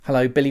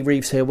Hello, Billy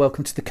Reeves here.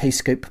 Welcome to the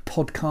K-Scope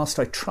podcast.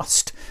 I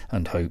trust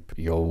and hope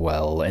you're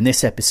well. In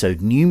this episode,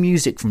 new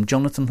music from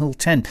Jonathan Hill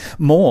 10,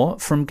 more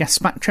from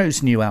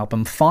Gaspacho's new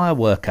album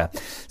Fireworker,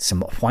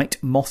 some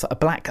White Moth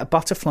Black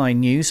Butterfly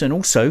news, and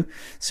also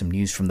some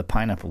news from the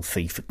Pineapple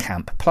Thief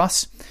camp,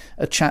 plus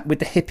a chat with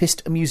the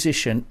hippest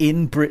musician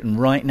in Britain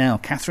right now,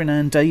 Catherine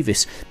Ann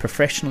Davis,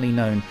 professionally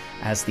known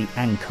as the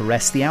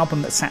Anchoress, the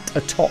album that sat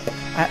atop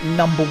at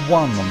number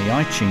 1 on the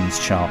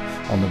iTunes chart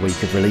on the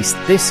week of release.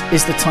 This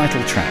is the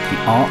title track, The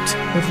Art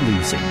of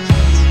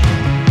Losing.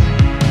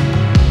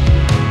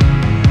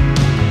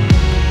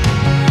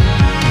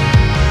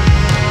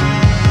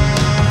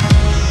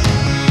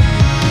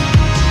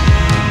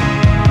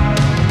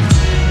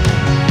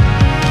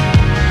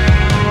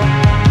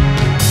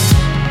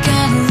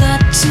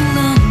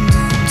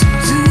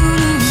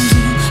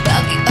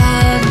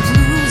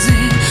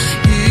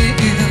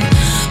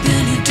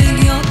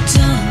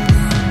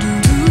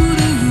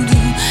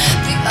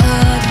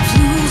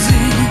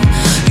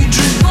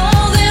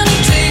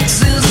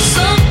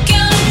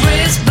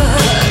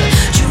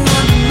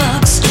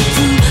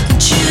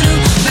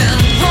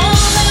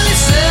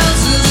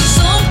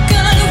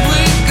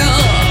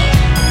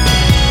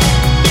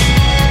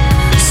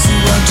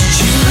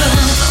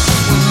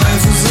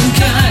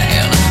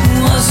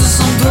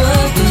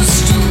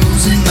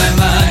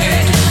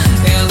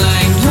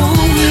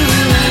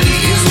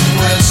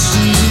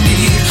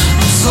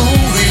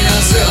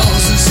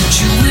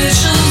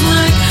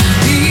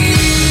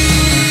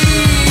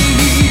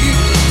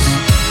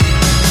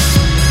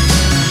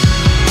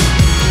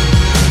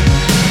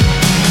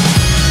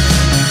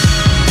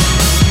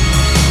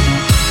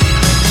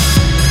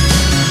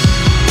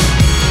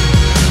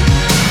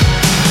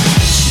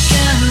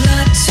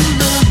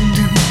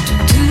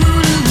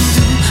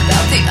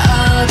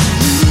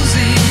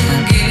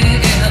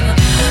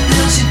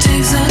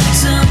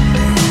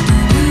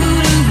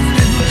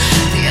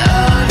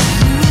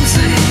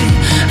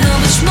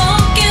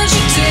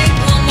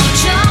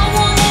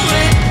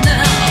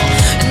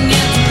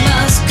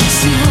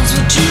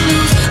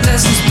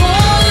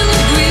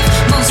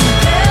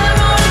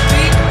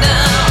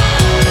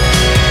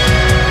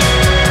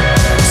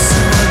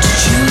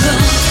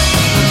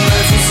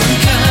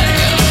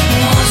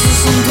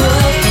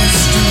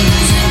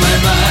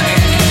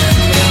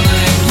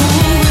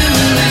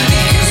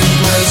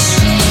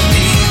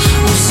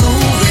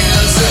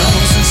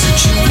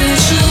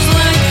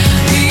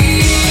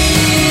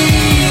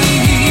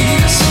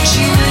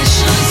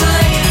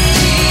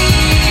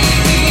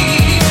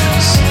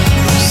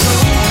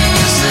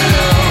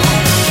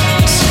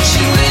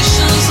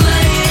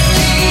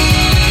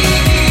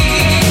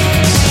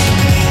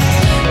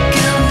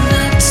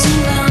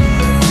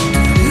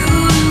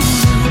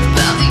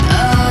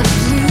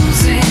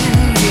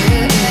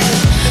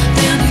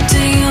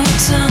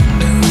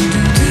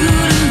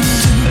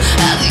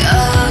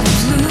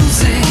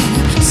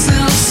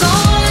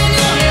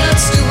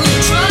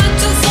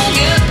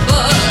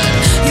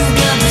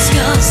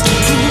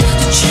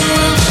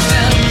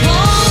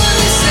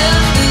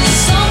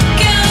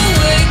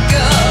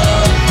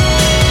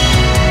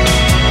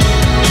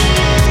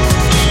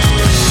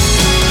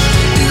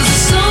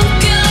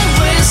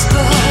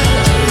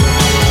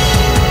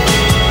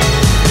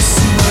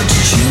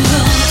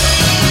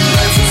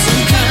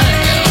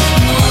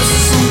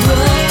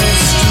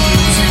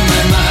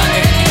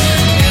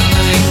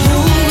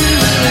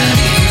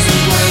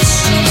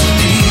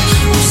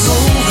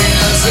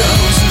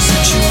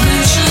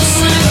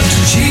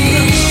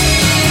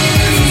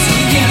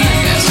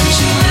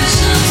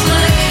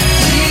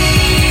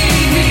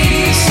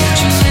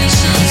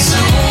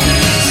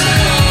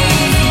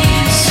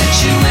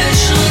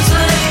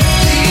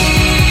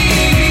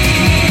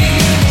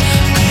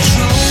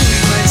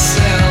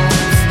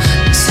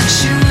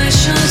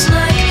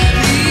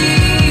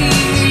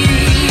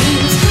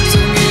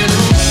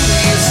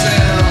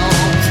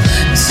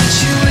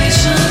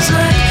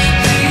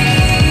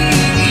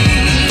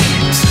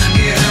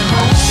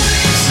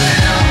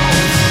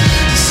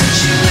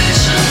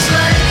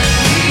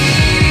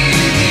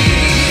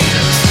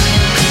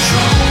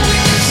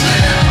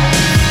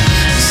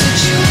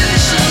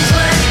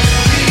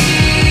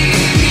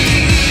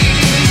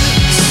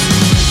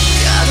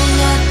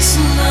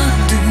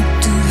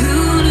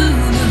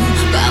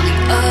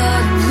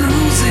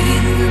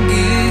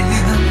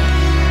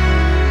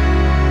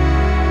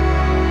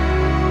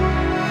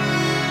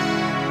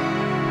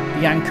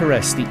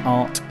 Anchoress, The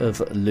Art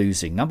of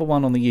Losing. Number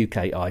 1 on the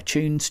UK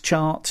iTunes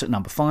chart,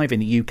 number 5 in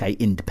the UK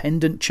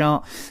Independent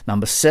chart,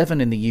 number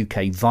 7 in the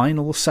UK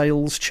Vinyl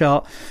Sales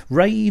chart.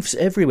 Raves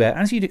everywhere,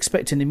 as you'd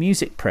expect in the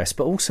music press,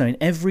 but also in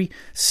every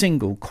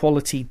single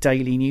quality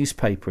daily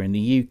newspaper in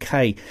the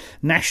UK.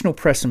 National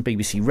press and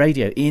BBC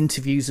Radio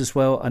interviews as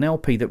well. An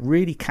LP that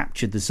really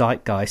captured the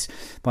zeitgeist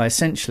by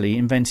essentially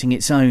inventing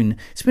its own.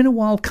 It's been a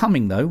while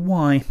coming though.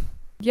 Why?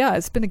 Yeah,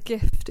 it's been a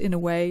gift in a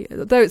way,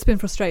 though it's been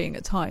frustrating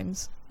at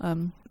times.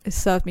 It's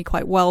served me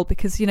quite well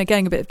because, you know,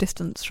 getting a bit of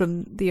distance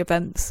from the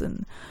events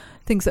and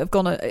things that have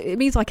gone, it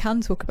means I can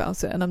talk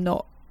about it and I'm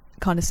not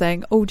kind of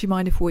saying, oh, do you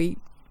mind if we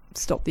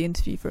stop the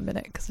interview for a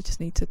minute because I just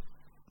need to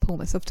pull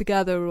myself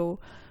together or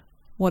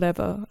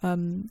whatever.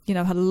 You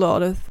know, had a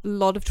lot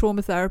of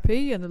trauma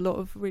therapy and a lot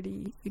of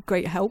really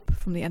great help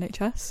from the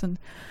NHS and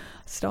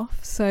stuff.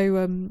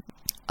 So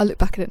I look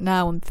back at it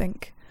now and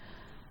think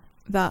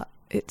that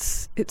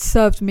it's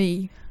served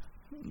me,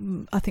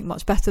 I think,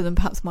 much better than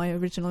perhaps my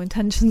original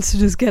intentions to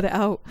just get it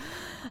out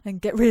and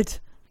get rid.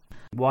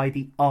 Why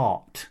the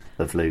art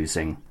of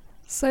losing?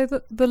 So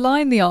the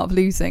line "The Art of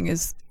Losing"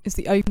 is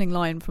the opening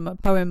line from a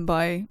poem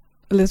by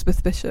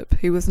Elizabeth Bishop,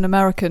 who was an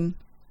American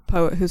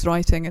poet who was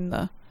writing in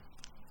the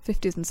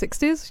 50s and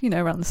 60s, you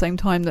know, around the same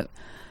time that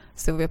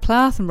Sylvia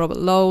Plath and Robert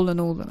Lowell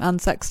and Anne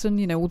Sexton,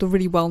 you know, all the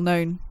really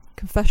well-known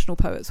confessional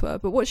poets were.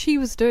 But what she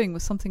was doing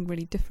was something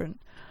really different.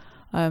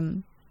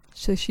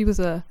 So she was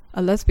a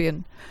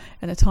lesbian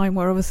in a time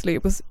where obviously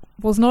it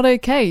was not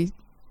okay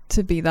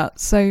to be that.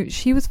 So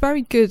she was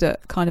very good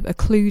at kind of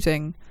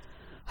occluding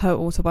her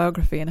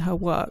autobiography and her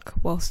work,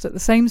 whilst at the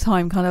same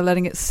time kind of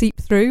letting it seep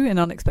through in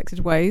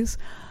unexpected ways.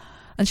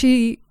 And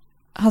she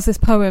has this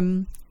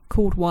poem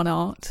called One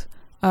Art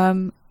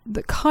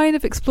that kind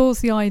of explores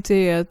the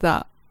idea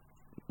that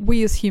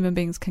we as human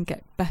beings can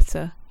get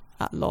better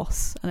at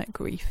loss and at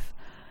grief,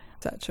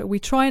 etc. We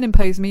try and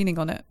impose meaning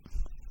on it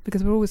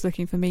because we're always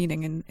looking for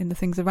meaning in the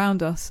things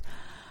around us.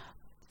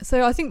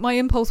 So I think my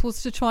impulse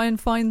was to try and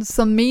find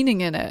some meaning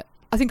in it.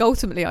 I think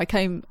ultimately I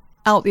came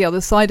out the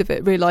other side of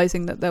it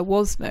realising that there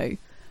was no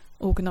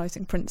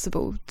organising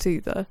principle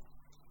to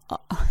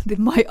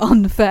my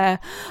unfair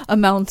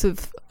amount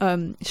of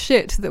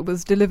shit that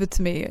was delivered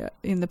to me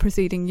in the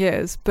preceding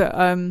years. But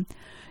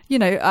you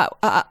know,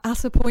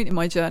 at a point in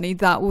my journey,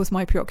 that was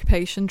my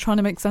preoccupation, trying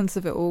to make sense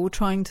of it all,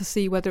 trying to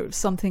see whether it was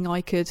something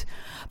I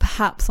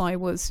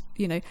was,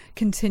 you know,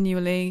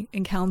 continually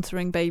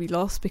encountering baby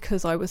loss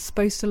because I was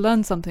supposed to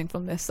learn something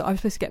from this, that I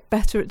was supposed to get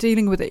better at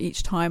dealing with it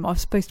each time. I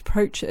was supposed to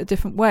approach it a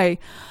different way.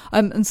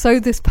 And so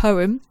this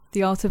poem,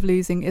 The Art of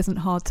Losing Isn't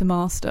Hard to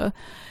Master,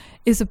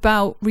 is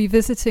about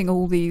revisiting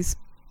all these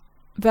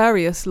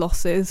various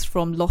losses,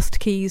 from lost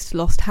keys to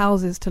lost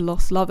houses to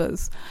lost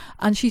lovers,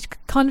 and she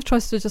kind of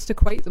tries to just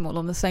equate them all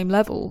on the same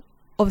level,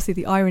 obviously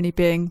the irony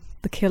being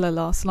the killer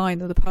last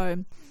line of the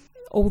poem.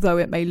 Although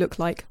it may look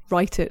like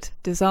write it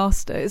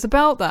disaster, it's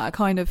about that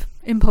kind of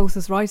impulse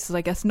as writers,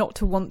 I guess, not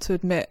to want to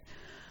admit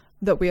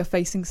that we are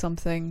facing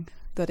something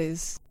that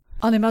is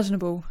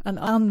unimaginable and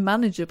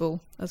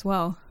unmanageable as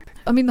well.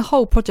 I mean, the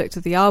whole project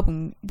of the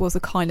album was a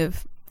kind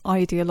of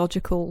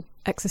ideological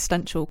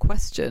existential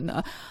question.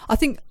 I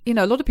think, you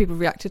know, a lot of people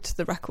reacted to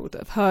the record that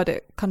have heard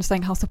it kind of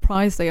saying how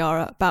surprised they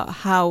are about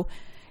how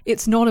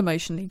it's not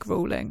emotionally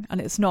grueling, and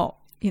it's not,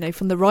 you know,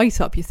 from the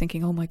write-up you're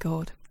thinking, oh my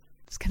god,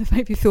 it's going to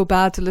make me feel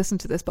bad to listen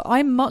to this. But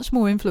I'm much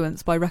more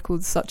influenced by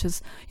records such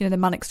as, you know, the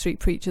Manic Street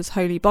Preachers'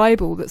 Holy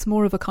Bible, that's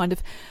more of a kind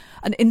of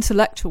an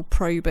intellectual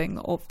probing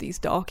of these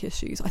dark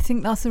issues. I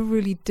think that's a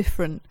really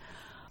different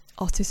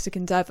artistic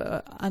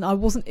endeavour, and I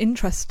wasn't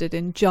interested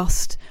in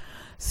just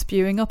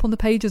spewing up on the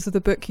pages of the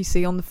book you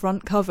see on the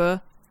front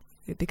cover,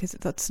 because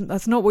that's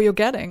not what you're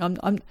getting.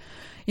 I'm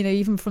you know,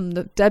 even from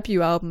the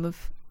debut album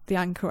of The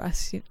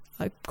Anchoress,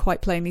 I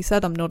quite plainly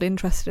said I'm not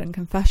interested in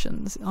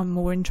confessions. I'm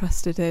more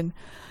interested in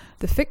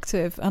the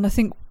fictive, and I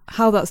think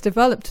how that's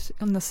developed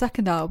on the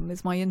second album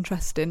is my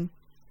interest in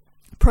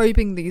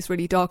probing these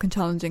really dark and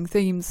challenging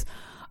themes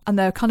and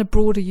their kind of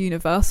broader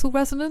universal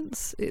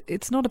resonance.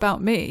 It's not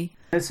about me.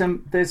 There's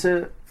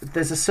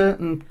a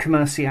certain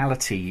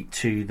commerciality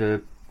to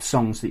the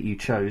songs that you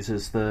chose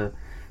as the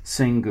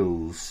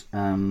singles.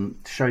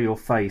 Show Your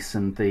Face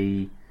and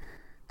the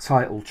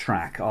title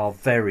track are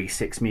very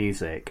Six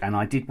Music, and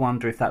I did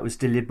wonder if that was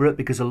deliberate,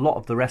 because a lot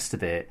of the rest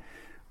of it,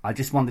 I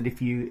just wondered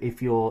if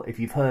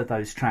you've heard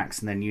those tracks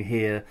and then you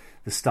hear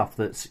the stuff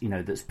that's, you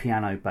know, that's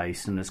piano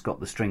based and has got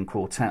the string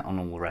quartet on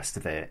all the rest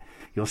of it,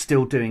 you're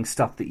still doing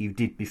stuff that you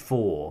did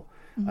before,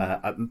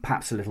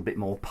 perhaps a little bit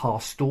more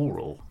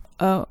pastoral.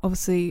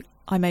 Obviously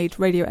I made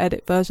radio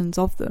edit versions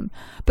of them,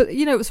 but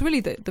you know, it was really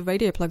the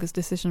Radio Plugger's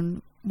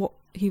decision what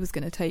he was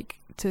going to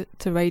take to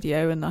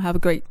radio, and I have a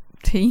great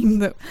team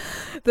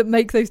that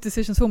make those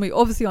decisions for me.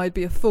 Obviously I'd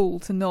be a fool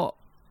to not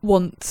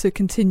want to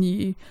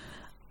continue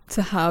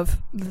to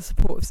have the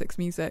support of Six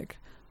Music.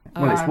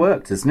 Well, it's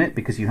worked, hasn't it?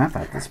 Because you have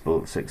had the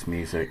support of Six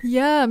Music.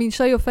 Yeah, I mean,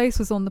 Show Your Face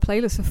was on the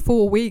playlist for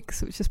 4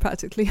 weeks, which is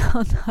practically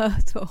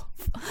unheard of.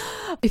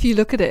 If you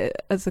look at it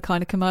as a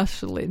kind of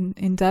commercial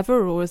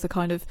endeavour, or as a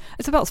kind of...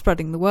 It's about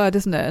spreading the word,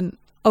 isn't it? And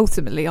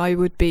ultimately, I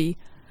would be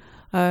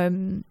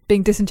being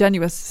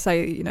disingenuous to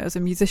say, you know, as a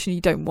musician,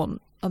 you don't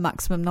want a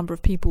maximum number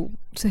of people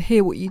to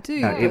hear what you do.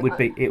 No, it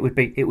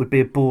would be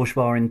a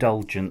bourgeois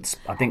indulgence.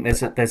 I think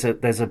there's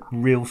a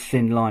real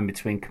thin line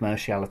between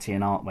commerciality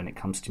and art when it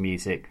comes to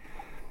music.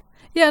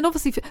 Yeah, and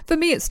obviously for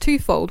me it's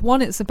twofold.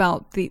 One, it's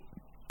about the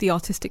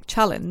artistic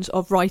challenge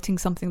of writing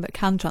something that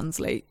can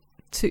translate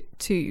to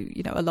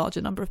you know, a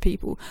larger number of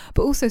people,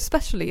 but also,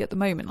 especially at the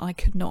moment, I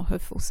could not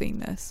have foreseen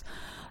this,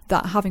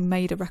 that having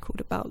made a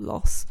record about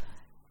loss,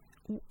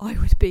 I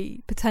would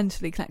be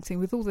potentially connecting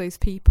with all those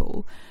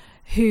people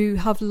who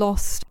have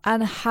lost,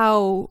 and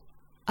how,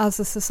 as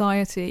a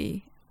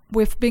society,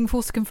 we're being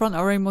forced to confront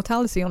our own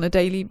mortality on a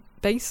daily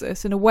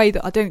basis in a way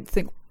that I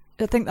think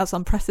that's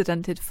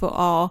unprecedented for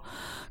our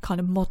kind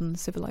of modern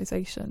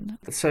civilization.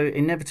 So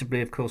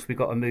inevitably, of course, we've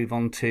got to move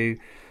on to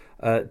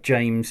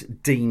James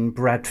Dean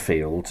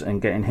Bradfield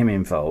and getting him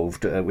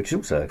involved, which is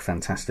also a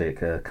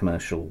fantastic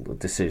commercial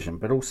decision,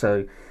 but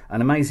also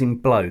an amazing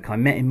bloke. I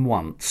met him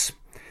once,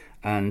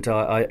 and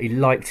I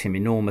liked him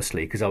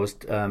enormously because I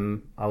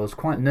was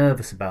quite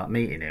nervous about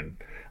meeting him,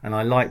 and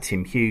I liked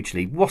him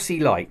hugely. What's he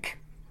like?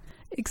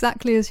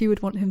 Exactly as you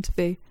would want him to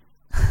be.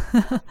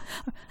 I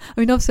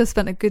mean, obviously I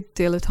spent a good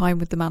deal of time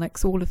with the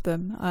Manics, all of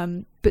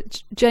them,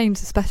 but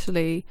James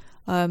especially,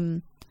 I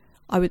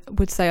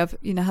would say I've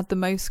had the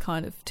most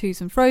kind of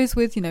twos and fro's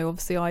with.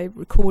 Obviously I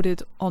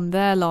recorded on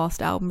their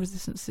last album,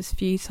 Resistance is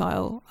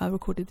Futile. I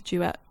recorded the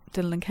duet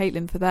Dylan and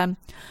Caitlin for them,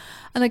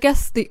 and I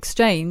guess the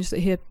exchange that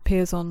he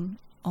appears on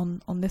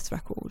this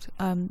record,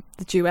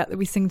 the duet that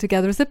we sing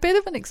together, is a bit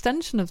of an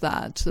extension of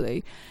that.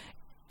 Actually,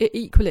 it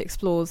equally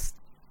explores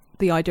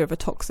the idea of a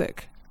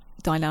toxic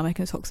dynamic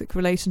and a toxic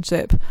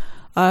relationship,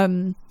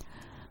 and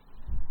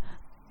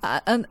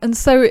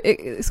so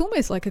it's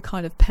almost like a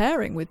kind of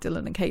pairing with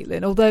Dylan and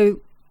Caitlin, although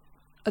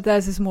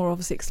theirs is more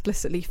obviously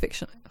explicitly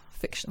fiction,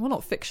 well,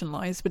 not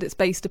fictionalized, but it's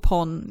based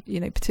upon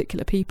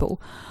particular people.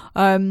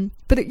 But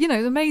it's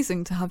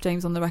amazing to have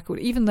James on the record,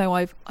 even though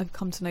I've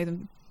come to know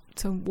them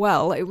so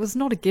well. It was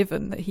not a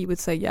given that he would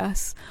say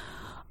yes,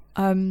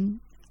 and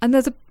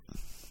there's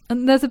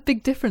a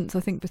big difference, I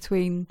think,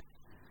 between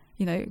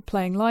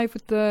playing live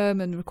with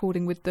them and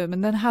recording with them,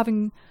 and then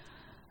having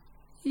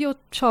your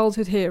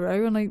childhood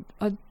hero, and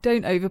I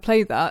don't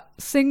overplay that,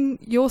 sing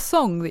your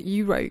song that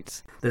you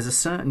wrote. There's a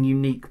certain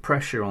unique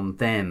pressure on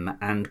them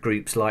and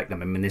groups like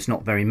them. I mean, there's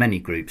not very many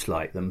groups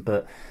like them,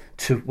 but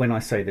when I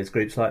say there's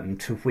groups like them,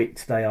 to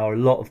wit, they are a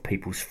lot of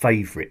people's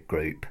favourite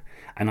group.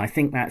 And I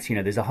think that's,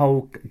 there's a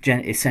whole,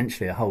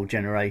 essentially a whole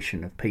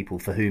generation of people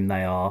for whom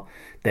they are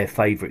their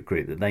favourite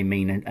group, that they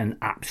mean an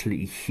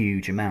absolutely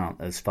huge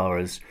amount as far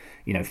as,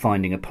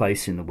 finding a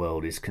place in the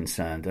world is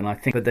concerned. And I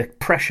think the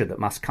pressure that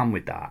must come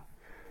with that.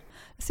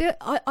 See,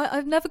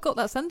 I've never got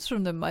that sense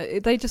from them.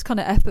 They just kind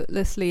of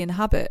effortlessly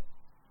inhabit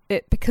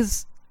it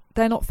because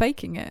they're not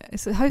faking it.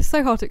 It's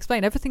so hard to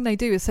explain. Everything they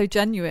do is so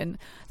genuine.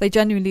 They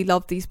genuinely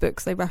love these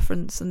books they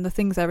reference and the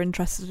things they're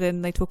interested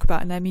in, they talk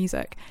about in their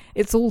music.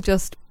 It's all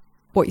just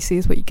what you see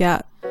is what you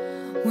get.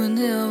 When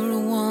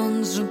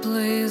everyone's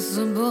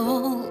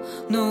replaceable,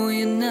 no,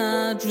 you're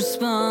not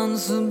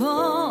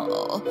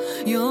responsible.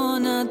 You're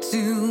not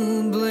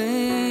to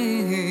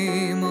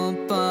blame or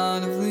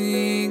part of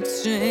the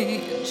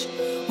exchange.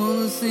 All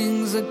the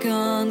things I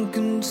can't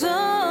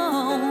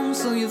condone,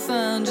 so you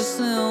found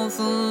yourself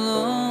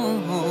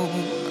alone.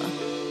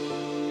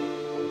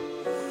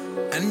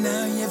 And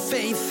now your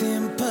faith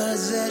in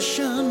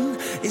possession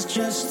is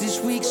just this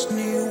week's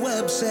new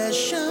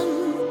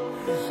obsession.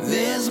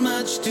 There's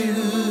much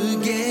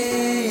to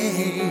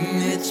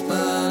gain, it's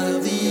part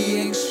of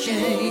the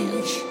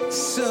exchange.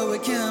 So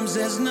it comes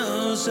as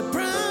no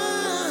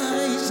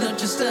surprise, not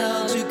just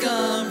how to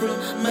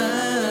compromise.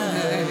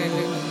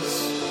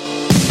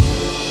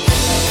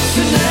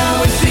 So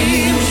now it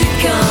seems you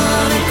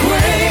can't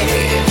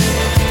equate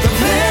the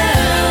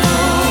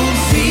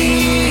penalty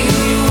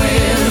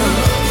with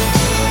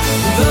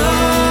the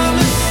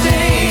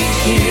mistake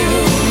you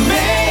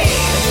made.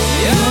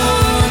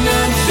 You're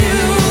not to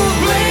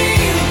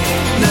blame,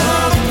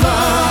 not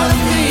part of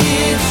the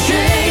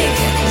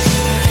exchange.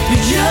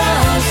 You're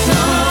just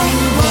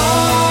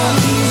someone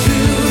to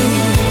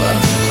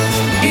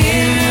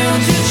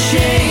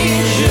interchange.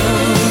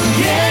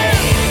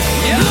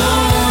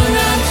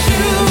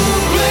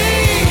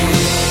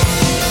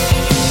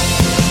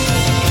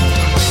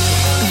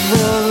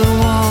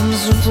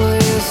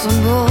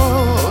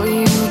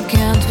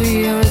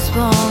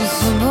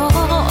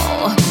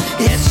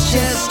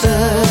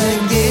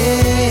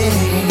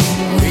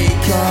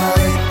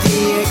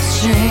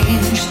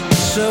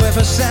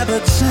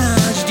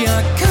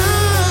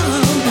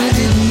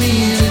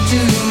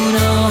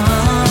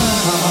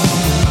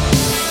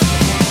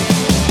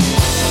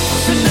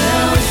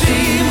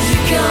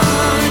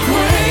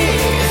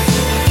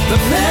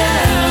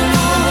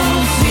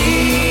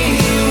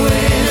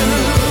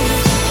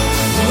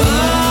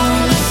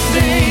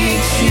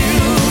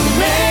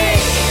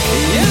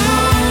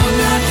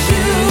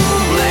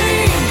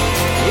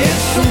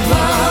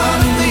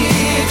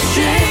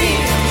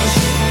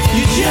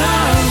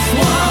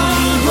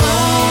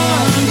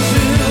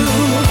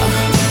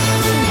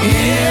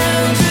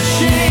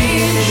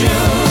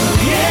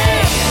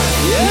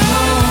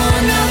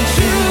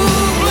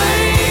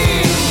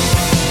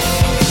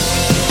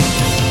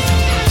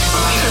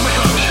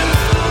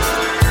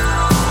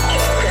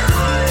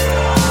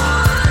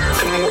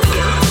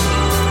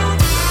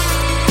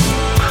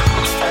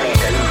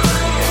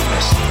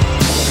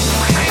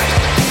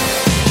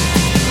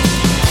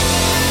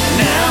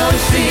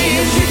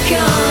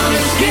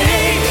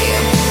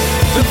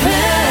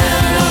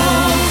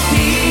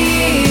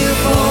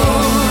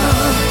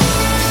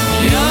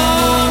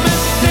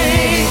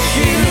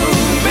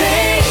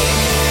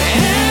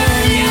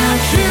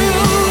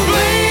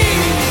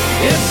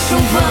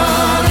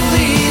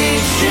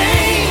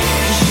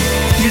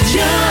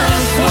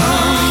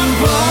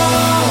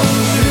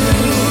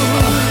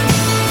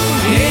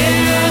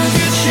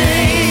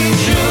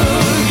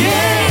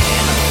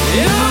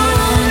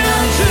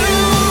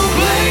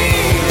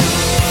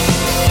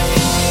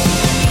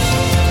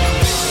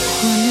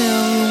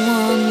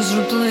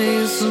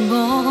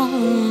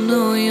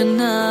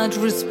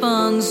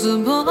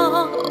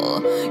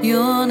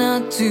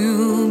 not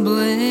to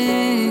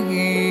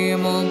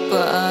blame, all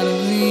part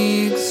of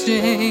the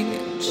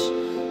exchange.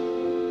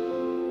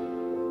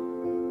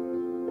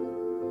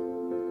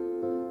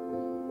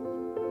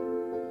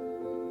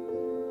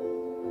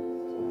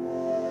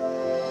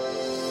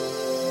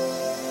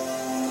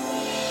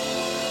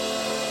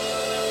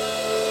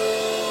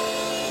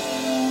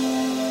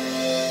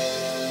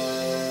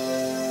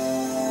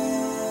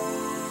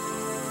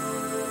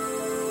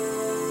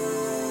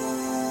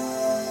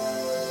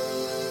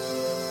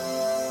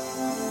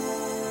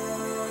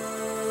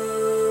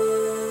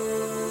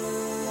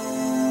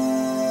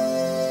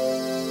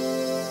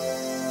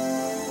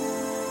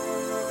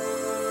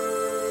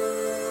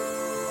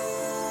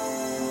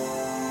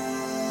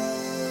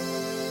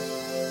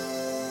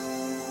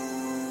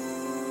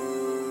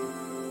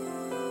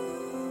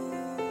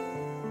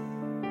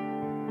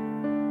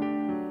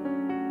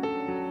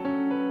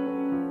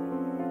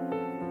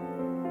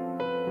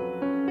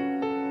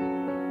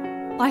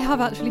 I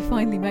have actually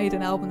finally made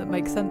an album that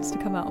makes sense to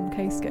come out on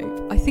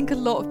Kscope. I think a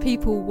lot of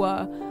people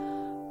were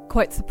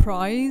quite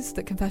surprised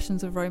that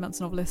Confessions of a Romance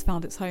Novelist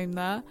found its home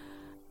there.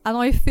 And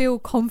I feel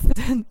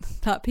confident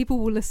that people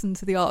will listen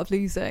to The Art of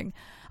Losing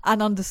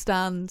and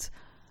understand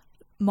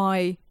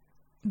my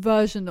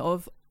version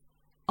of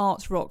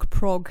art rock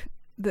prog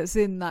that's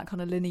in that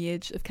kind of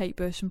lineage of Kate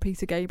Bush and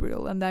Peter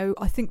Gabriel. And though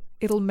I think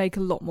it'll make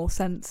a lot more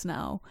sense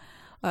now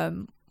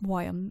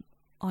why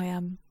I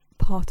am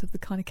part of the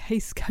kind of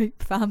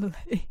Kscope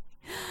family.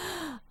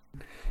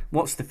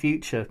 What's the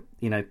future,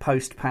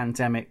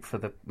 post-pandemic for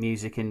the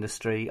music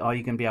industry? Are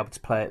you going to be able to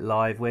play it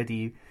live? Where do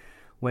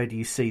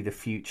you see the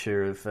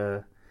future of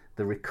the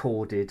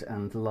recorded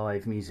and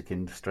live music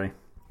industry?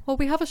 Well,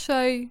 we have a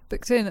show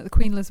booked in at the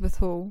Queen Elizabeth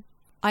Hall.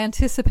 I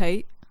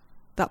anticipate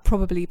that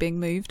probably being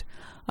moved,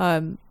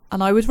 and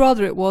I would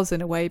rather it was,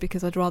 in a way,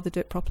 because I'd rather do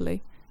it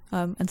properly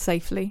and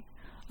safely.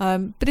 But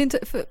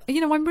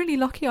I'm really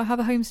lucky. I have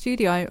a home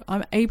studio.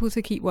 I'm able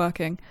to keep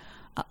working.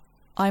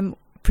 I'm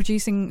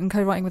producing and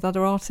co-writing with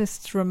other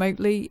artists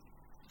remotely.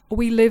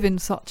 We live in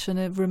such a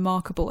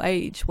remarkable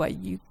age where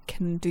you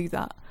can do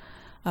that.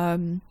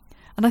 And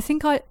I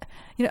think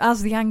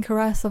as the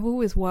anchoress, I've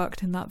always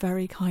worked in that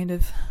very kind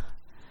of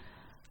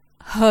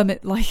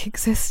hermit-like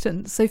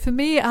existence. So for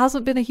me, it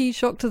hasn't been a huge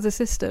shock to the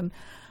system.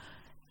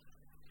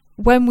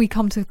 When we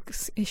come to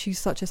issues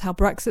such as how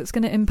Brexit's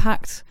going to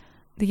impact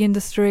the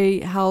industry,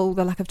 how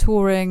the lack of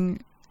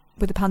touring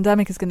with the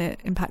pandemic is going to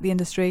impact the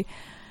industry,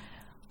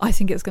 I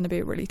think it's going to be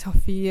a really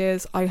tough few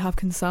years. I have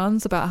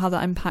concerns about how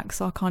that impacts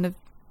our kind of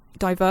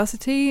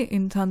diversity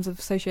in terms of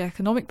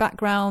socioeconomic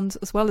backgrounds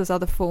as well as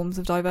other forms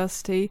of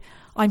diversity.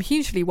 I'm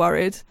hugely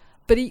worried,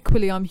 but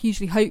equally I'm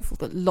hugely hopeful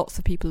that lots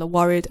of people are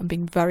worried and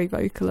being very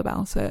vocal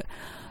about it.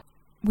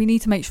 We need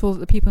to make sure that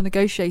the people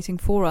negotiating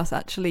for us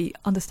actually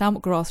understand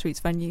what grassroots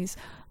venues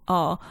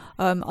are,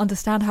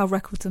 understand how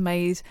records are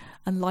made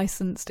and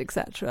licensed,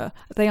 etc.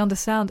 They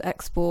understand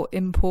export,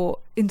 import,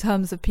 in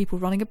terms of people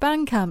running a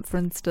Bandcamp, for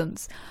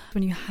instance.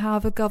 When you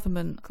have a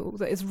government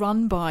that is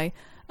run by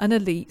an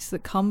elite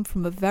that come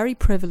from a very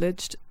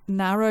privileged,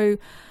 narrow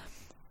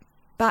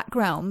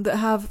background, that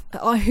have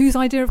whose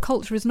idea of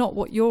culture is not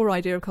what your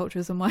idea of culture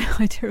is and my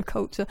idea of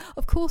culture,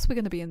 of course we're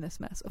going to be in this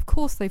mess. Of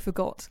course they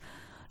forgot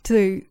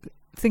to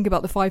think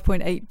about the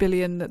 5.8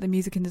 billion that the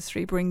music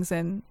industry brings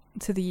in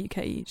to the UK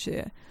each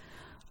year.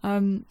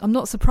 I'm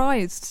not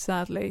surprised,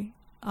 sadly.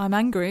 I'm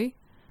angry,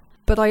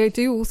 but I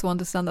do also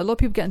understand that a lot of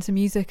people get into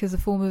music as a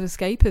form of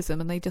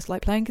escapism, and they just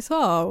like playing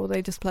guitar or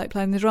they just like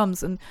playing the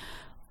drums, and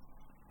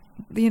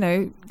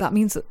that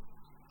means that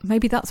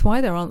maybe that's why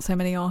there aren't so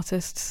many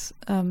artists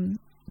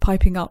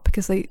piping up,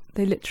 because they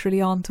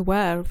literally aren't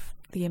aware of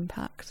the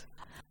impact.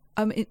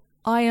 I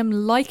am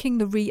liking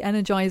the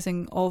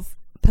re-energizing of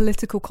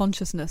political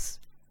consciousness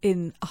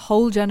in a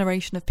whole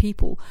generation of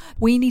people.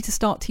 We need to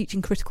start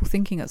teaching critical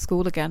thinking at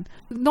school again,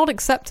 not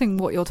accepting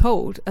what you're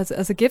told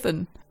as a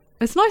given.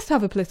 It's nice to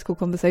have a political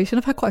conversation.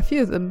 I've had quite a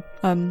few of them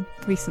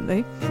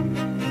recently.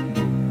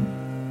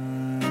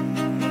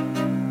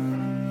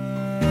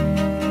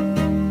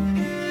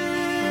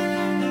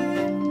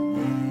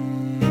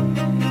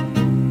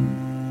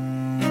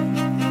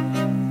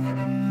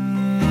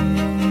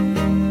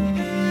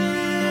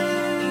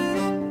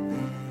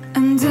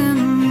 And in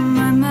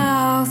my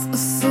mouth a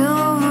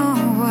silver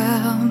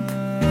web,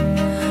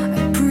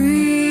 I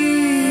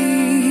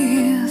breathe,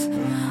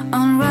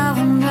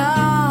 unravel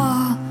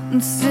now,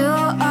 and still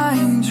I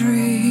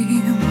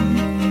dream.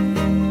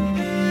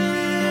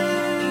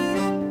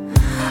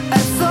 I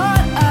thought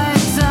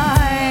I'd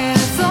die, I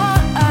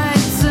thought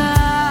I'd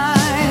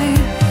die,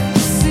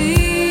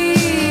 sleep,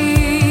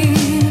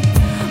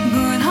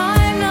 but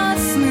I'm not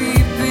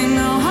sleeping,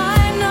 no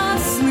I'm not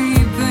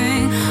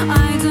sleeping,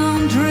 I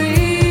don't dream.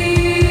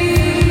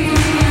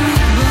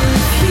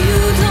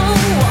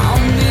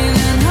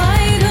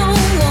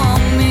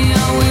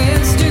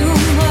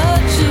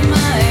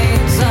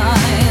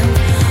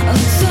 I'm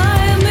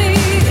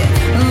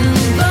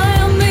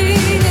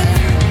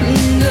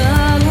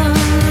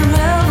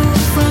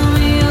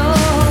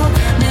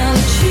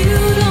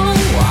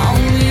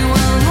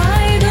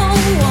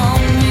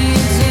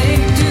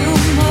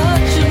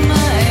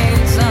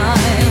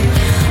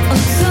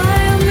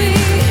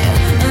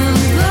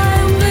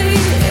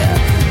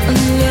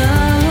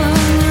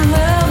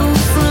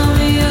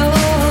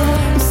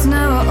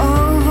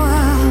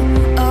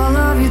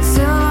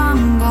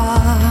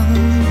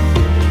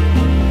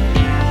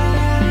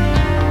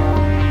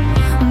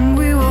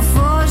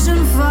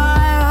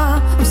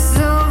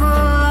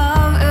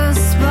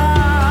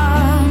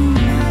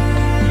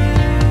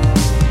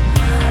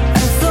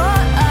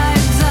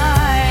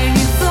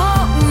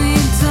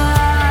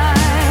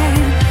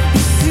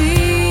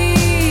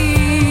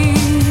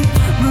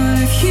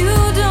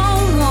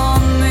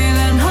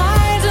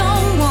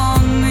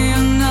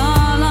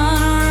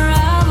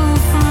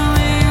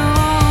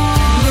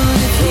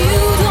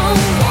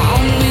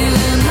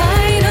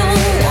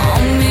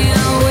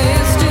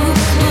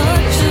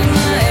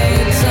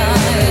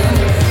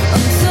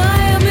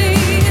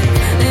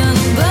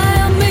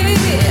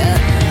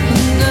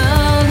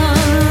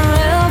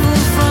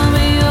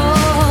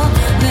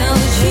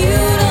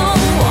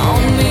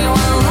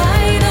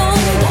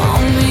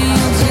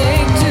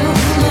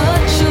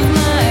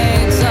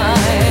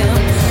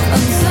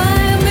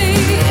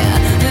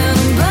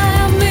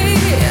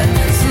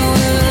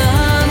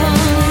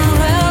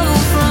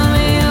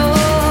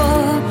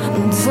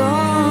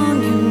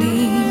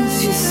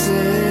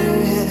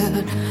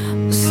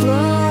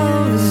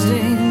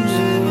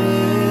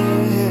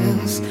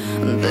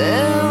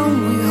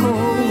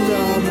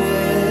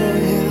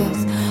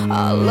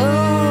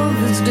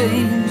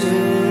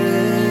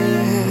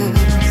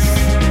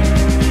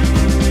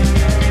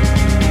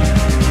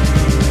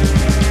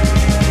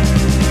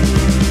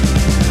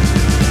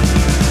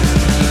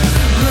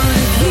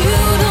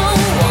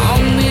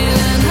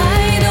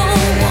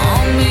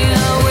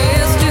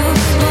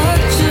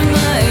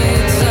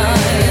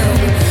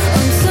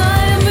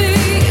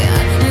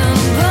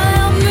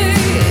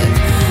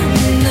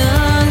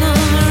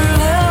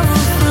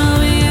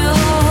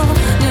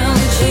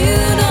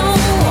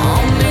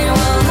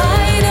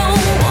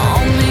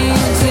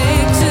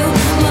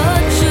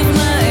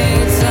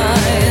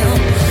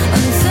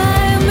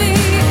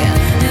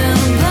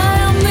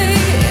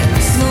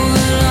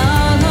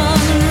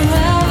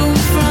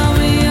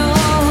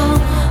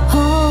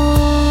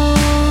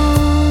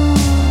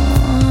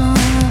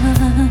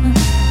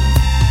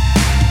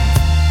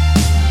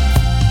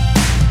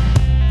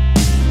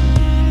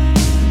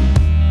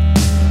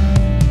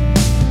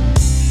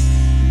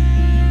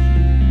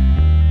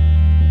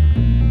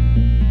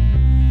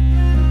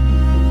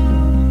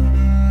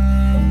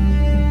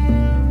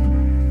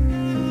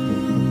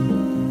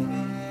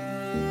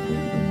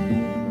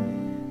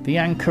The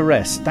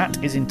Anchoress,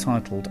 that is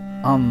entitled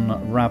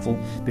Unravel.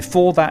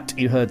 Before that,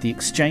 you heard The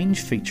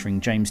Exchange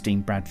featuring James Dean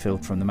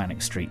Bradfield from the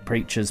Manic Street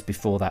Preachers.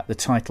 Before that, the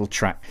title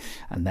track,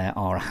 and there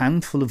are a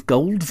handful of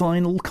gold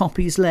vinyl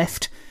copies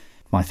left.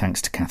 My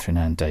thanks to Catherine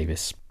Ann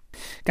Davis.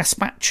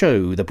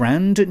 Gazpacho, the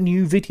brand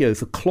new video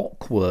for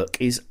Clockwork,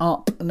 is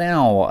up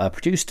now,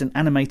 produced and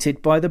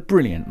animated by the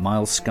brilliant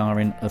Miles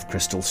Scarrin of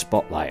Crystal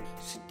Spotlight.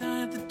 She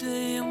died the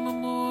day of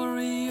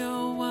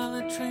Memorial while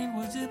the train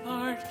would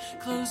depart,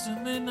 close to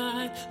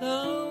midnight,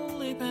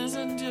 lonely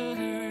passenger.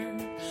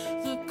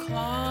 The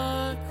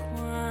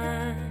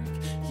clockwork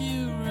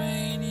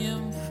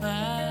uranium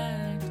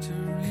factories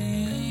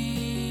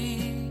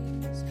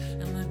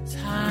and the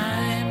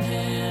time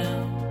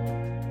held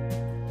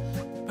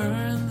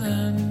burn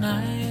the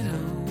night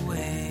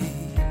away.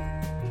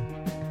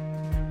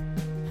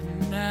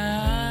 And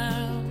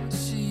now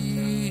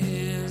she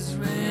is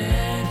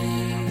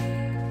ready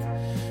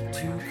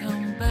to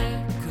come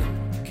back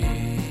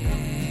again.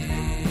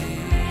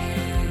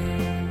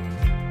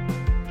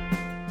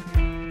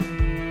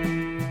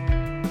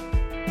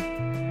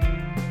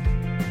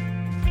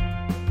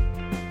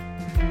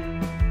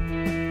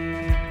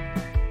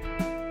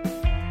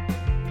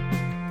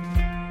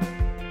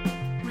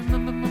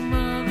 Remember my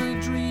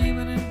mother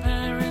dreaming in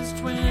Paris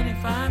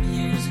 25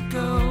 years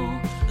ago.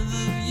 The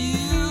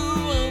view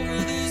over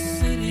the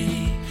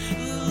city,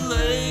 the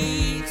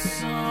late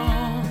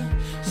song.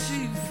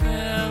 She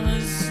fell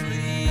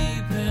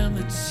asleep in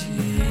the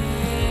chair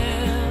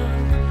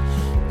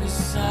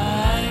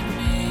beside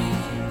me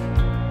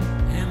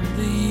in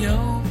the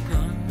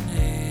open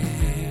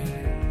air.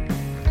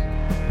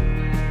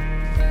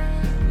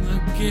 The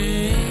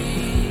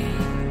game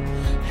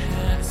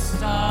had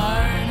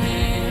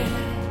started,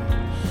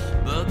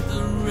 but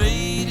the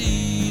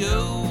radio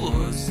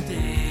was dead.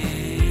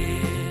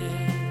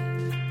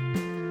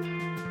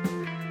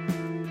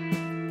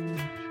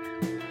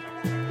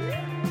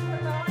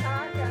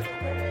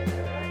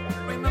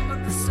 Remember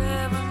the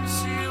Seven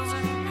Shields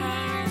in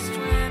Paris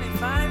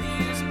 25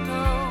 years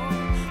ago.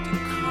 To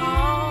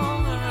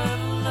call the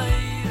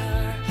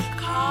revelator,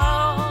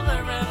 call the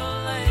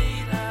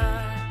revelator.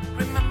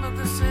 Remember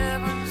the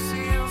Seven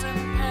Seals in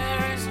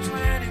Paris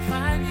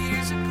 25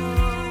 years ago.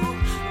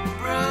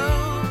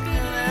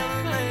 Broken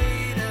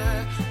elevator,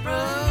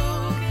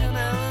 broken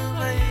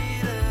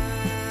elevator.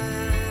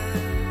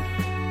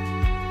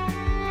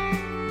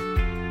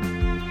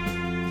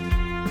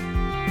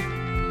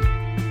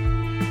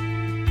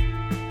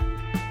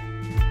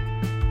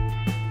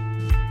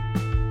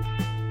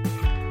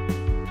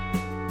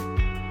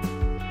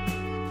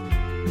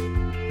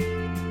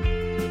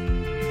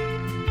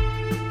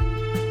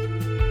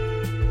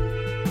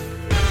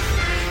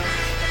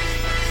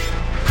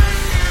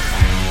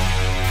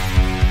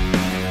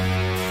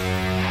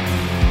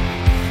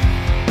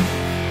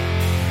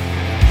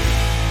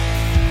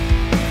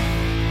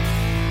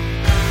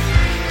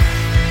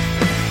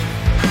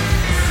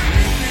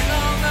 Sleeping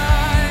all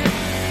night,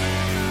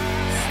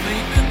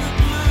 sleep in the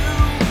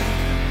blue,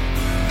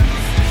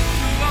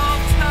 sleep all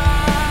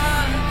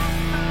time.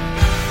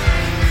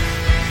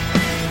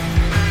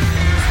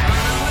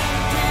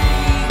 Smiling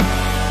deep,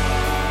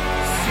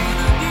 see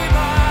the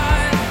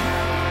divide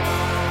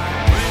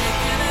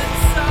breaking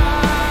inside.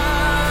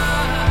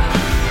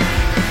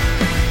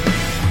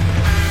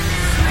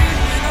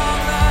 Sleeping all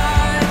night,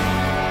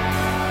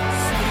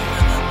 sleep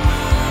in the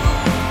blue,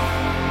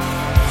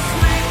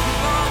 sleep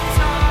all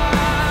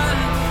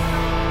time.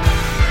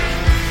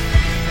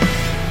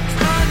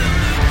 Trying to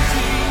look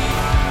deep,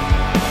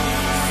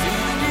 see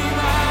the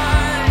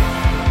divide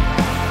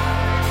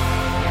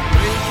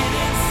breaking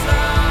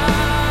inside.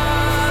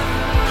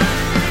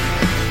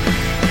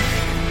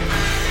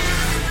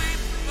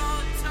 Sleep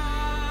all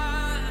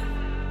time.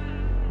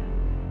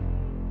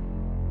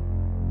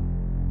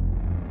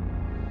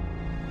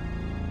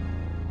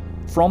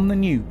 From the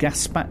new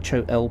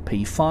Gazpacho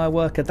LP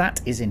Fireworker,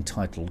 that is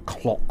entitled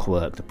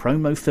Clockwork, the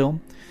promo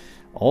film,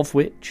 of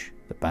which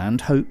the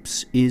band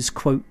hopes is,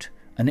 quote,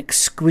 an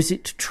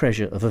exquisite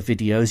treasure of a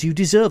video, as you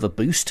deserve a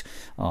boost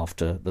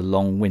after the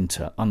long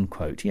winter,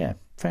 unquote. Yeah,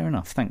 fair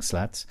enough. Thanks,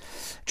 lads.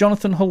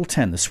 Jonathan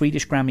Hulten, the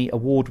Swedish Grammy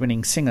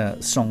award-winning singer,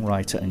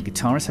 songwriter and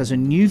guitarist, has a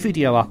new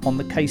video up on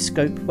the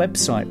Kscope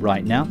website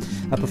right now.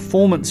 A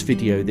performance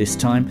video this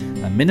time,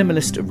 a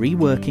minimalist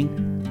reworking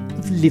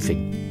of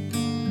Living.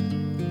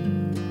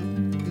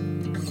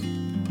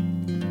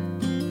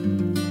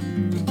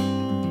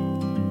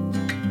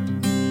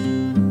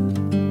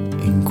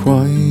 In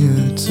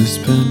quiet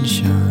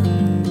suspension,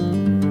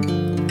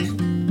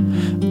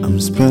 I'm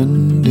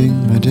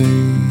spending my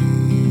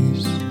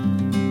days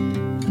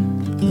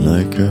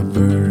like a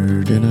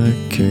bird in a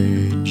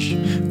cage,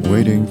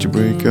 waiting to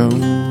break out.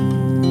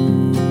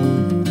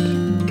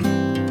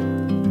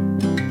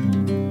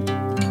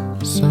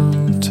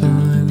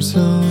 Sometimes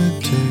I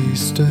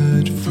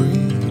tasted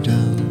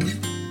freedom,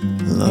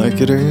 like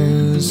it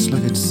is,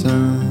 like it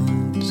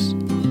sounds.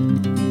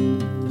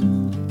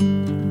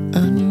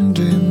 And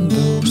in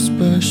those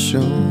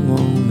special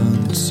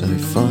moments I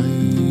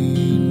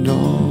find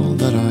all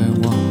that I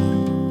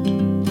want.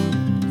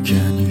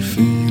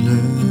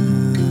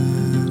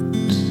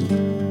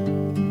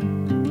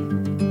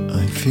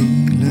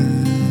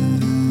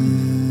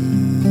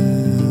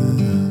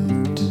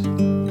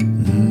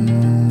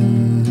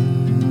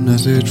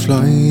 as it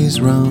flies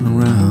round and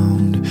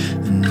round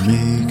and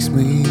makes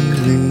me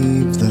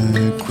leave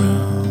the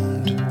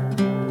ground.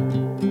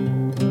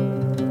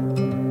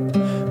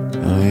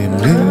 I am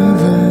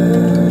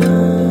living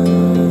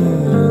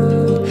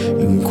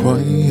in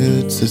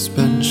quiet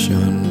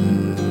suspension.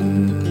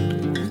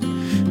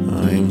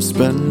 I am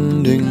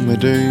spending my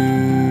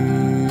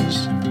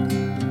days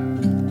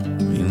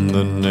in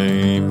the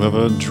name of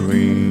a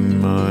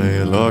dream.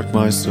 I lock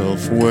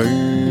myself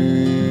away.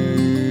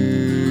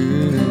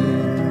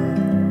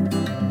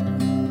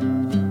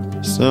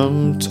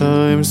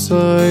 Sometimes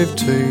I've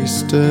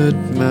tasted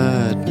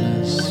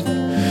madness,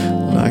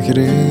 like it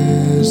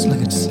is,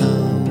 like it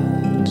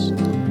sounds.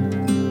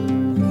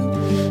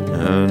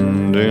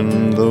 And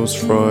in those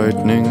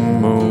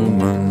frightening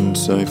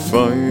moments I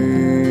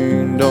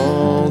find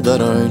all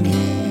that I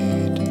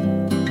need.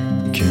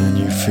 Can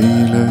you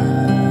feel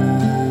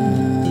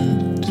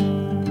it?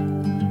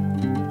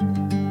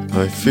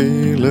 I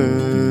feel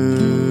it.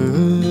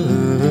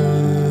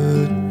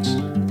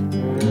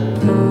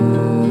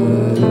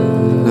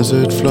 As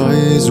it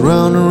flies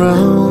round and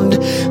round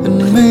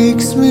and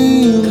makes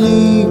me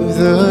leave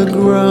the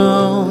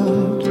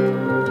ground.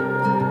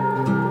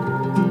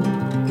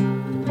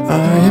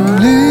 I am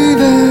leaving.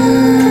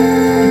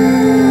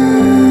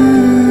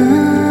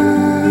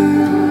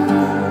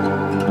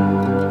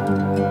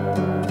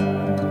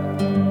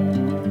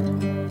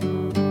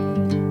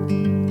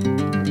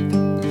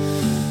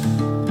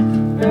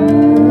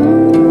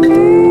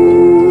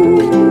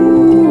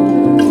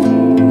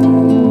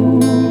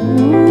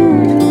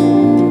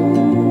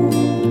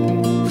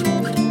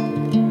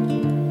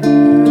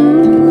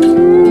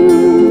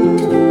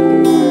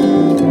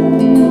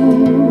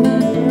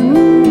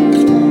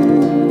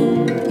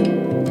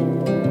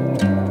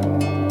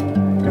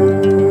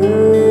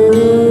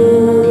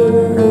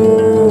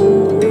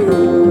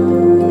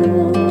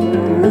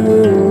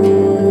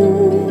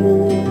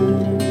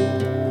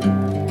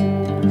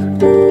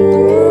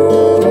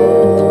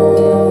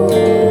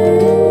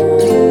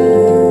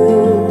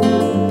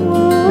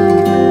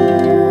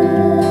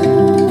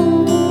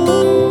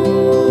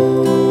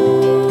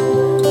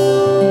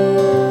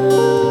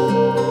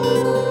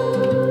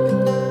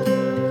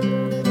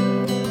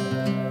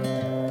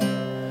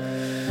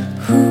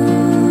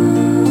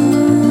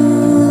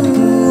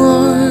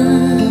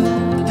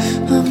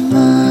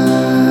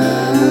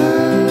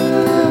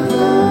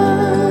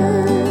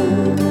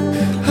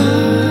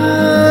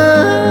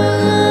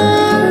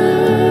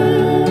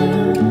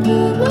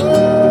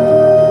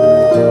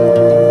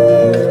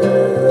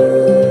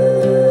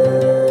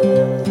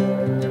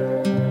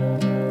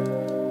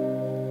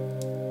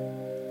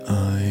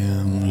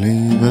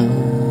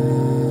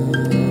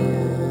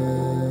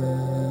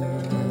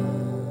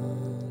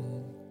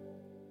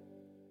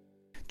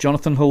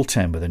 Jonathan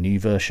Hulten with a new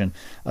version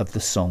of the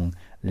song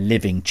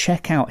Living.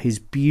 Check out his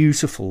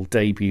beautiful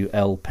debut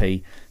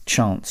LP,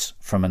 Chants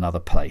from Another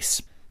Place.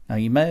 Now,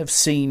 you may have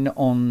seen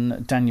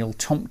on Daniel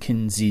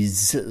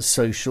Tompkins'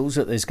 socials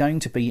that there's going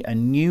to be a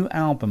new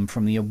album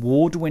from the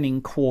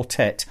award-winning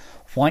quartet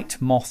White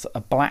Moth,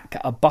 a Black,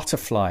 a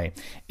Butterfly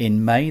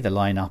in May. The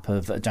lineup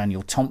of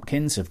Daniel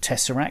Tompkins of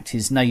Tesseract,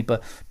 his neighbour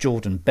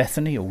Jordan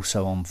Bethany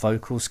also on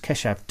vocals,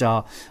 Keshav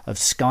Dar of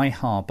Sky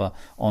Harbour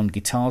on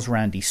guitars,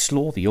 Randy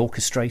Slaw, the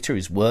orchestrator,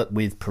 who's worked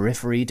with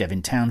Periphery,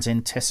 Devin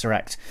Townsend,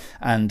 Tesseract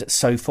and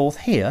so forth.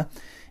 Here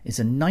is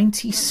a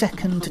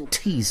 90-second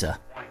teaser.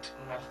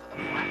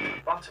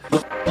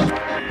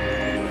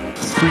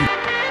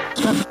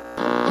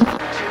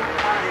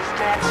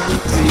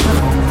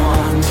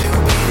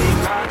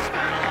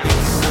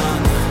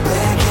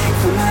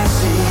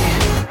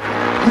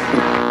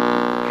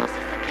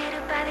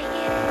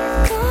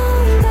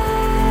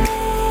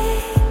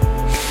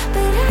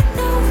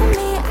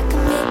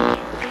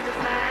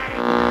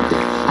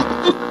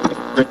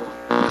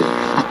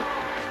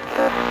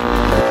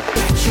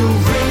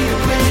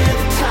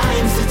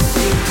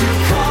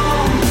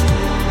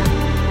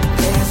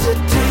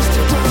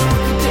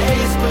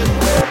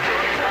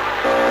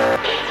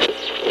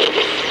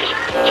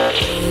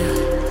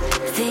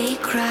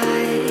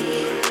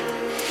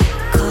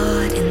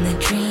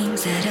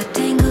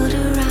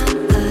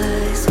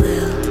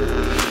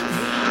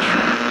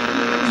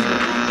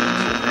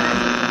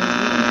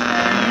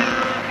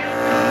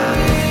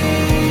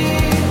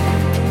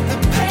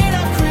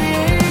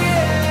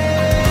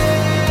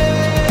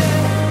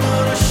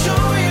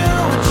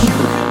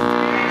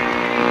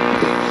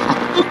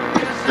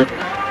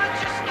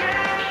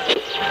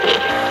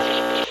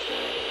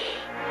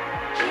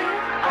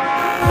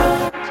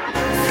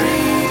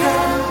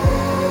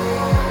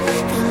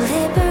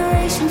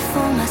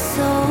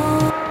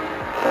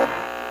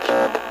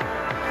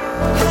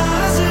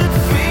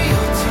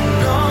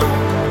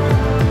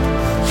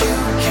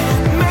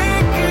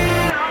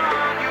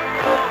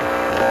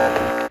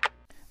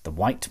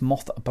 White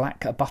Moth, a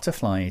Black, a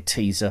Butterfly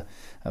teaser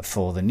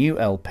for the new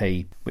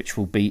LP, which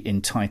will be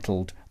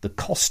entitled The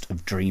Cost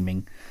of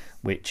Dreaming,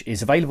 which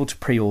is available to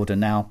pre-order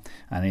now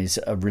and is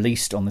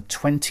released on the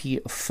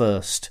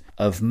 21st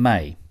of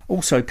May.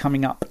 Also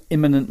coming up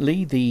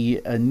imminently,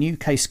 the new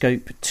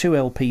Kscope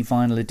 2LP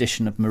vinyl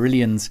edition of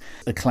Marillion's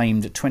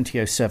acclaimed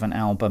 2007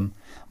 album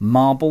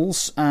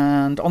Marbles.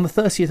 And on the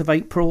 30th of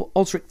April,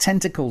 Osric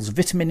Tentacles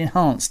Vitamin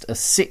Enhanced, a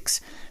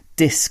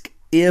 6-disc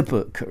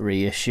earbook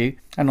reissue.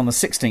 And on the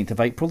 16th of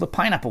April, the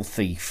Pineapple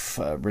Thief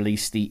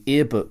released the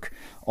earbook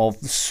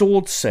of the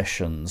Sword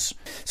Sessions.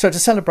 So to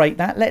celebrate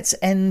that, let's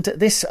end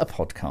this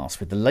podcast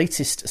with the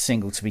latest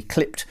single to be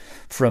clipped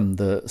from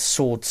the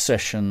Sword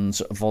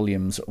Sessions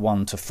volumes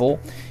 1 to 4.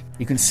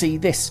 You can see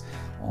this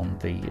on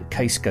the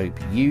Kscope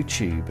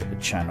YouTube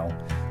channel.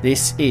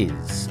 This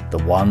is The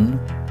One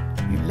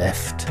You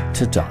Left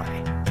to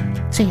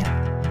Die. See ya.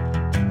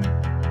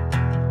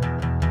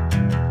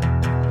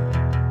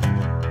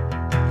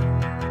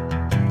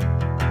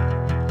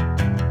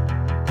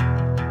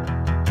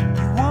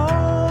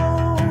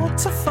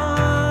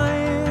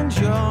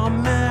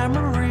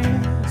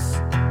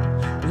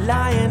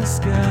 Lion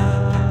skull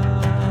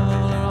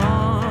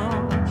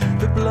on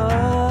the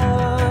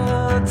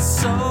blood-soaked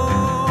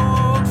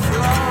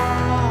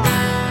floor.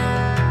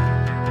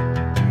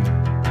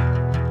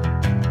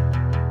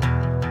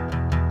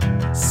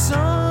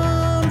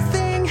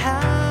 Something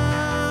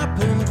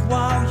happened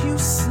while you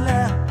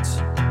slept.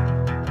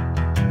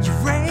 You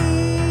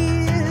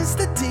raised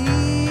the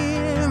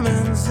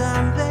demons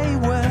and they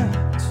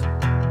wept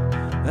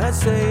as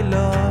they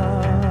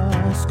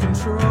lost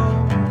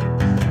control.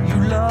 You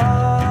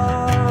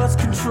lost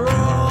control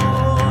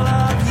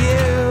of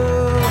you.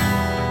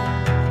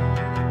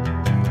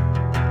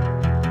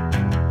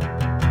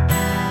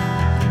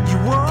 You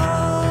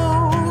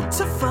woke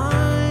to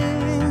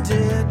find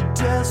it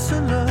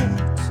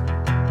desolate.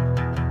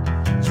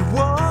 You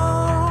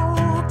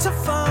woke to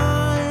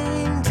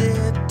find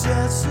it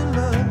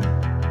desolate.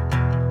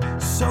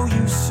 So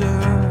you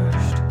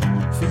searched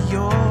for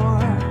your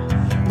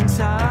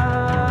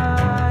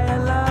entire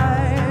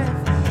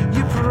life.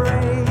 You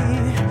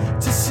prayed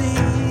to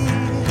see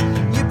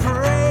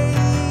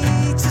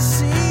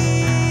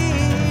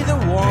the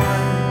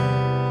one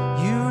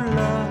you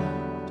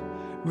loved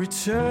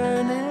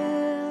returning,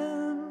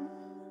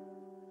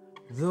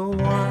 the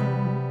one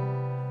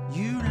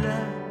you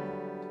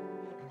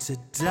left to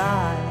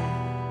die.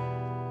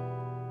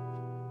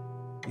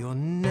 You'll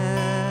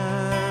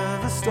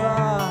never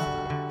stop.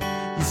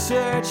 You're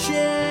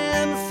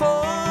searching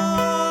for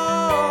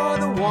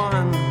the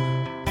one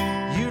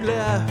you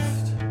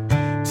left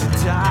to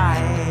die.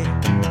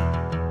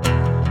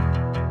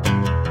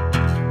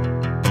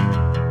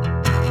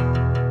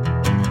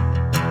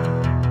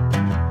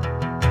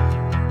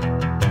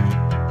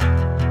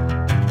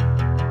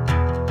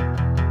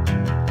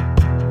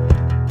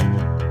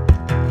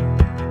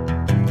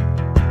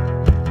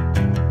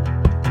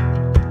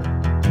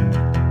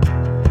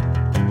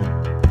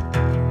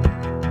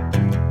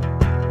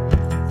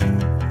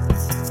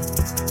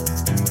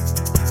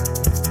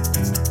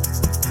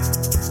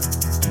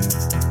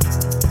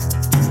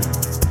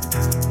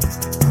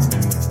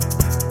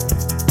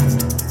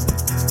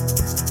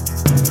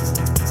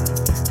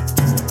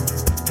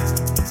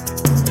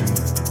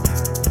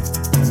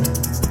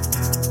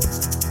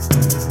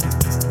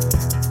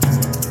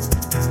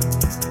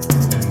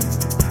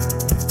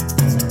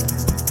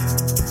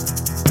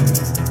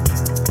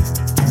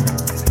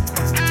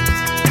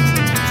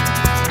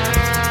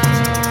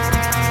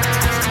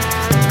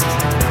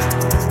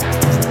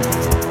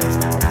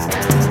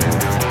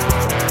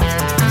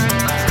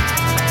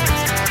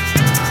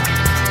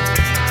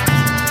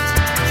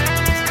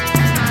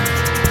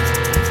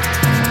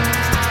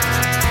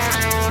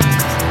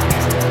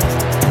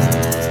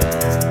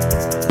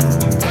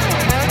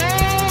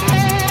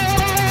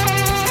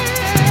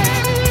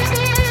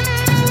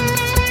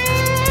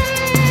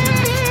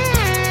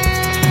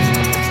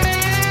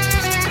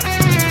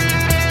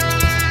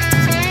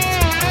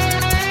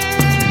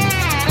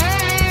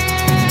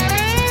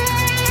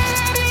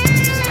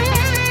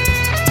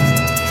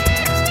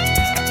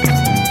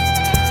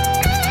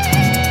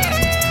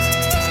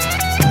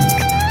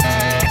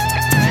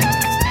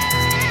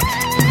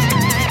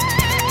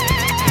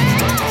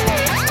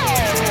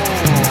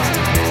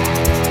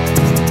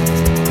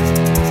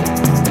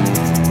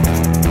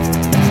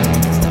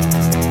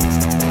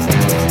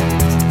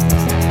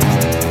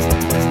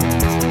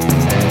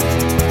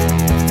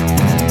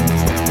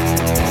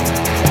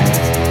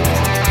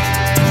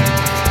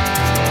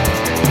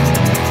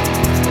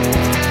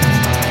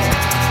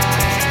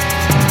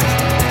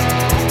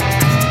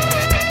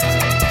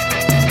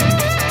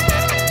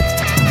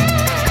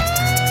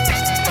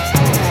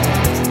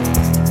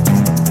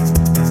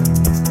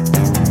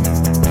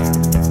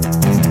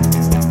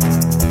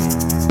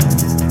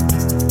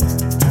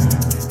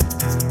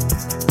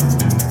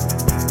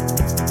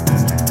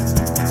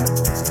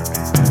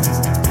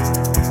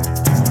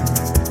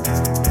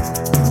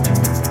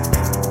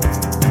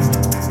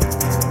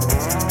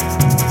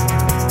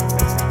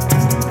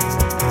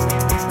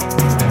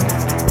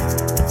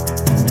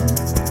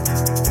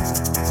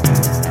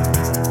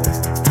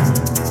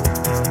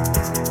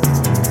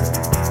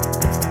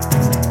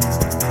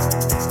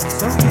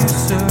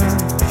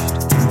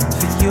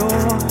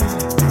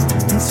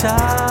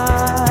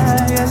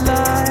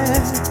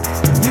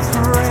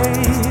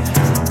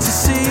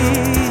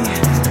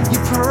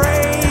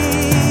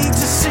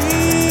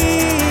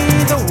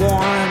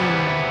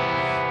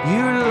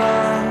 you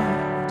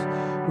loved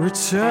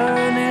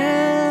returning,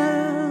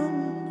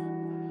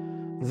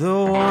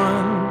 the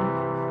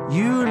one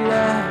you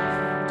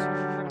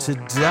left to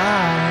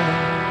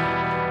die.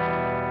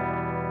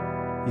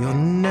 You'll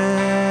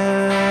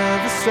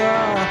never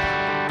stop.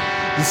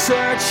 You're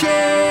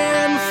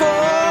searching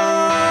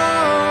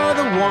for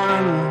the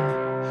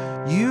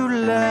one you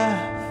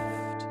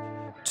left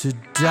to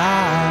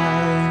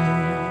die.